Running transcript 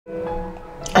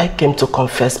I came to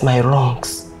confess my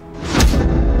wrongs.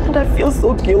 And I feel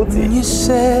so guilty. You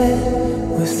said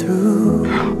we're through.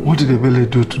 What did Ebele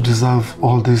do to deserve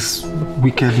all this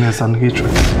wickedness and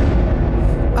hatred?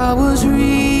 I was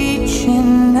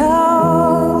reaching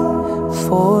out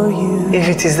for you. If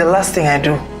it is the last thing I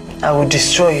do, I will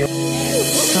destroy you.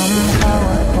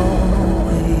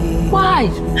 Why?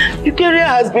 Eucharia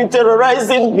has been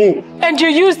terrorizing me. And you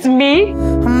used me?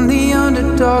 I'm the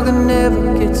underdog and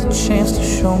never gets a chance to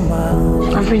show my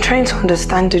own. I've been trying to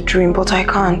understand the dream, but I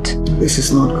can't. This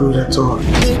is not good at all.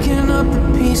 Picking up the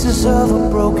pieces of a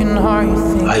broken heart. You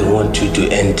think I want you to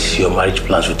end your marriage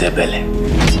plans with Ebele.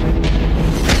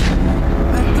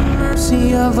 at the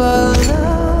mercy of a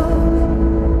love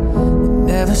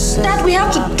that never said. Dad, we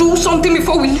have to do something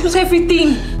before we lose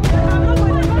everything.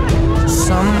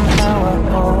 Somehow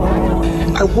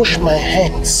I wash my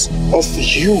hands off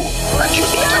you and your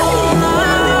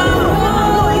daughter.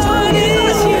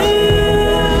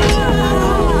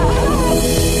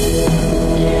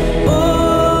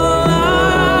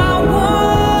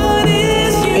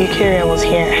 Eucharia was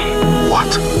here. What?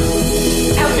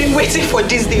 I've been waiting for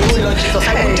this day, oh Lord Jesus.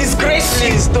 I will disgrace you.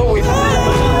 Please, don't wait.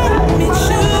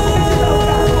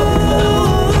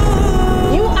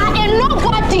 You are a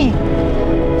nobody.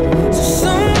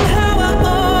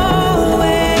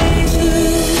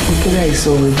 Eucharia is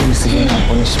already receiving her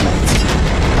punishment.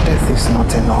 Death is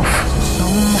not enough.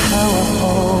 somehow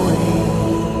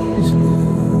always